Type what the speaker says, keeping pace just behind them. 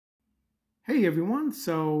Hey everyone,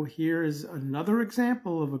 so here is another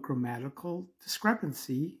example of a grammatical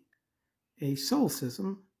discrepancy, a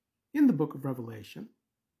solecism, in the book of Revelation.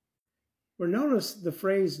 Where notice the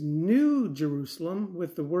phrase New Jerusalem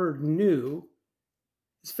with the word new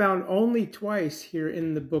is found only twice here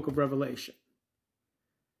in the book of Revelation.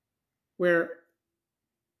 Where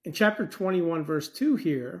in chapter 21 verse 2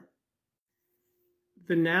 here,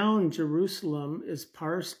 the noun Jerusalem is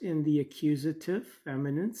parsed in the accusative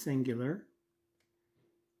feminine singular.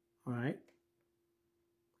 All right,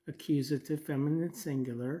 accusative feminine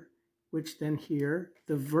singular, which then here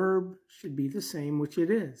the verb should be the same, which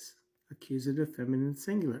it is, accusative feminine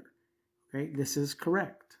singular. Okay, this is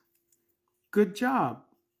correct. Good job.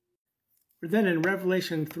 But then in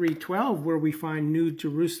Revelation 3:12, where we find New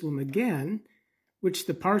Jerusalem again, which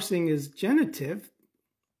the parsing is genitive,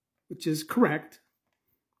 which is correct,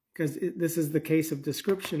 because this is the case of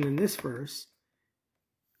description in this verse.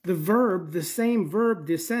 The verb, the same verb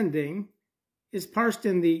descending, is parsed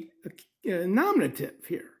in the nominative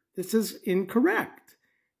here. This is incorrect.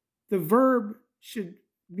 The verb should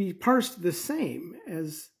be parsed the same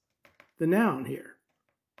as the noun here.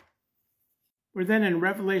 Where then in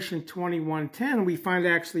Revelation 21:10, we find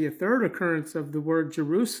actually a third occurrence of the word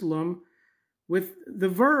Jerusalem with the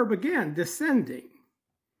verb, again, descending,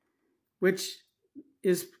 which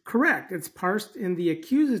is correct. It's parsed in the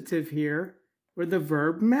accusative here, where the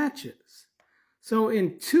verb matches. So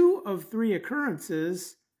in 2 of 3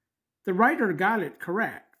 occurrences, the writer got it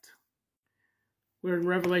correct. Where in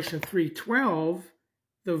Revelation 3:12,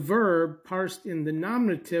 the verb parsed in the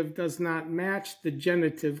nominative does not match the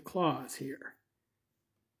genitive clause here,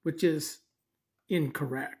 which is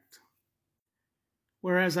incorrect.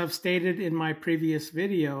 Whereas I've stated in my previous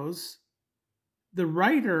videos, the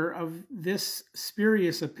writer of this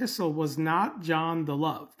spurious epistle was not John the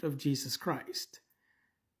Loved of Jesus Christ.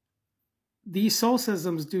 These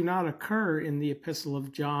solecisms do not occur in the epistle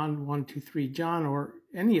of John, 1, 2, 3 John, or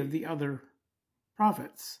any of the other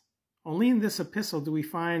prophets. Only in this epistle do we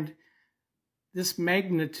find this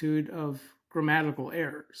magnitude of grammatical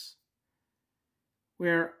errors.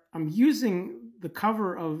 Where I'm using the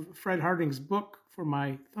cover of Fred Harding's book for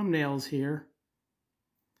my thumbnails here,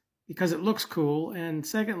 because it looks cool, and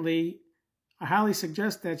secondly, I highly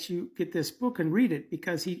suggest that you get this book and read it,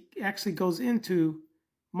 because he actually goes into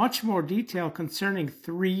much more detail concerning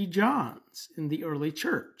 3 Johns in the early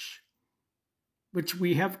church, which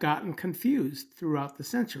we have gotten confused throughout the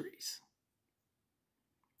centuries,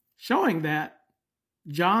 showing that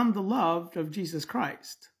John the Loved of Jesus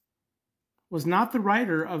Christ was not the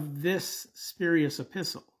writer of this spurious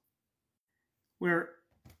epistle. Where,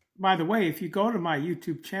 by the way, if you go to my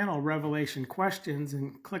YouTube channel, Revelation Questions,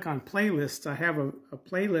 and click on playlists, I have a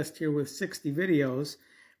playlist here with 60 videos,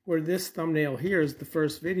 where this thumbnail here is the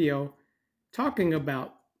first video talking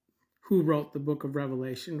about who wrote the book of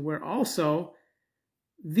Revelation, where also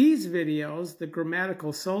these videos, the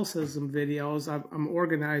grammatical solecism videos, I'm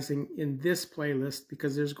organizing in this playlist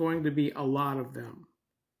because there's going to be a lot of them,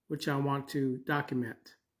 which I want to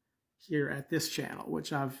document here at this channel,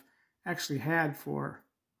 which I've actually had for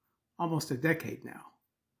almost a decade now,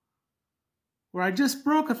 where I just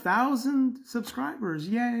broke 1,000 subscribers.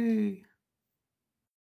 Yay!